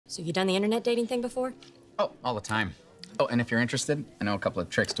So you done the internet dating thing before? Oh, all the time. Oh, and if you're interested, I know a couple of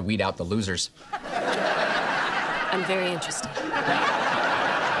tricks to weed out the losers. I'm very interested.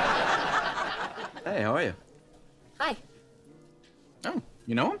 Hey, how are you? Hi. Oh,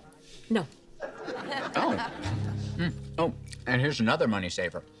 you know him? No. Oh. Oh, and here's another money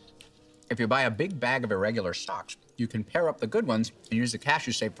saver. If you buy a big bag of irregular socks, you can pair up the good ones and use the cash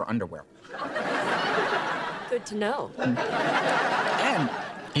you save for underwear. Good to know. And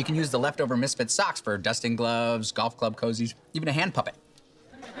you can use the leftover misfit socks for dusting gloves, golf club cozies, even a hand puppet.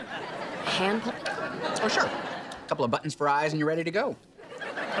 Hand puppet? Oh, sure. A couple of buttons for eyes and you're ready to go.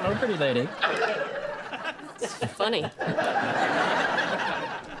 Hello, pretty lady. Funny.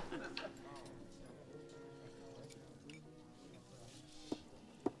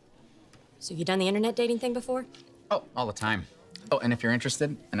 So you done the internet dating thing before? Oh, all the time. Oh, and if you're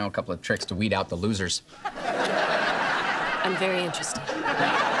interested, I know a couple of tricks to weed out the losers. I'm very interested.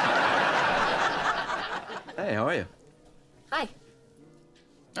 Hey, how are you? Hi.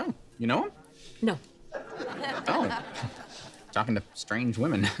 Oh, you know him? No. Oh. Talking to strange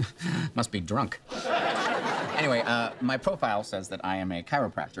women. Must be drunk. Anyway, my profile says that I am a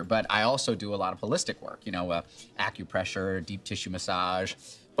chiropractor, but I also do a lot of holistic work. You know, acupressure, deep tissue massage,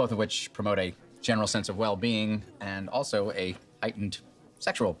 both of which promote a general sense of well-being and also a heightened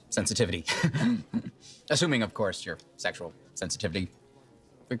sexual sensitivity. Assuming, of course, your sexual sensitivity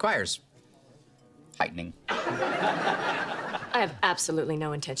requires heightening. I have absolutely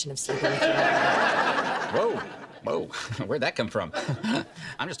no intention of sleeping with you. Whoa. Whoa, where'd that come from?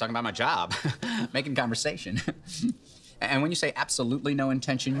 I'm just talking about my job, making conversation. And when you say absolutely no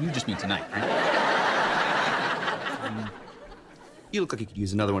intention, you just mean tonight, right? You look like you could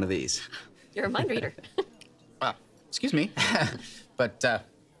use another one of these. You're a mind reader. Excuse me, but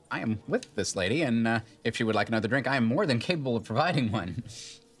I am with this lady, and if she would like another drink, I am more than capable of providing one.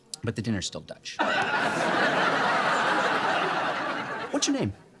 But the dinner's still Dutch. What's your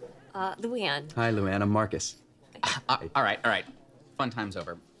name? Luann. Hi, Luann. I'm Marcus. All right. Fun time's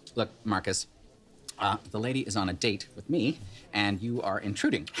over. Look, Marcus, the lady is on a date with me, and you are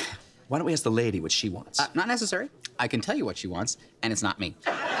intruding. Why don't we ask the lady what she wants? Not necessary. I can tell you what she wants, and it's not me.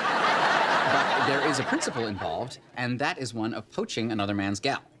 But there is a principle involved, and that is one of poaching another man's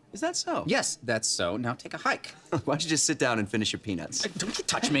gal. Is that so? Yes, that's so. Now take a hike. Why don't you just sit down and finish your peanuts? Don't you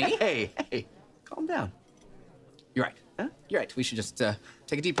touch me. Hey, calm down. You're right. Huh? You're right. We should just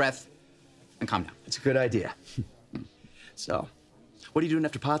take a deep breath and calm down. It's a good idea. So, what are you doing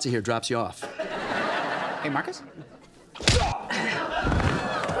after Potsa here drops you off? Hey, Marcus?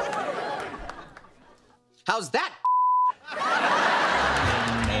 How's that?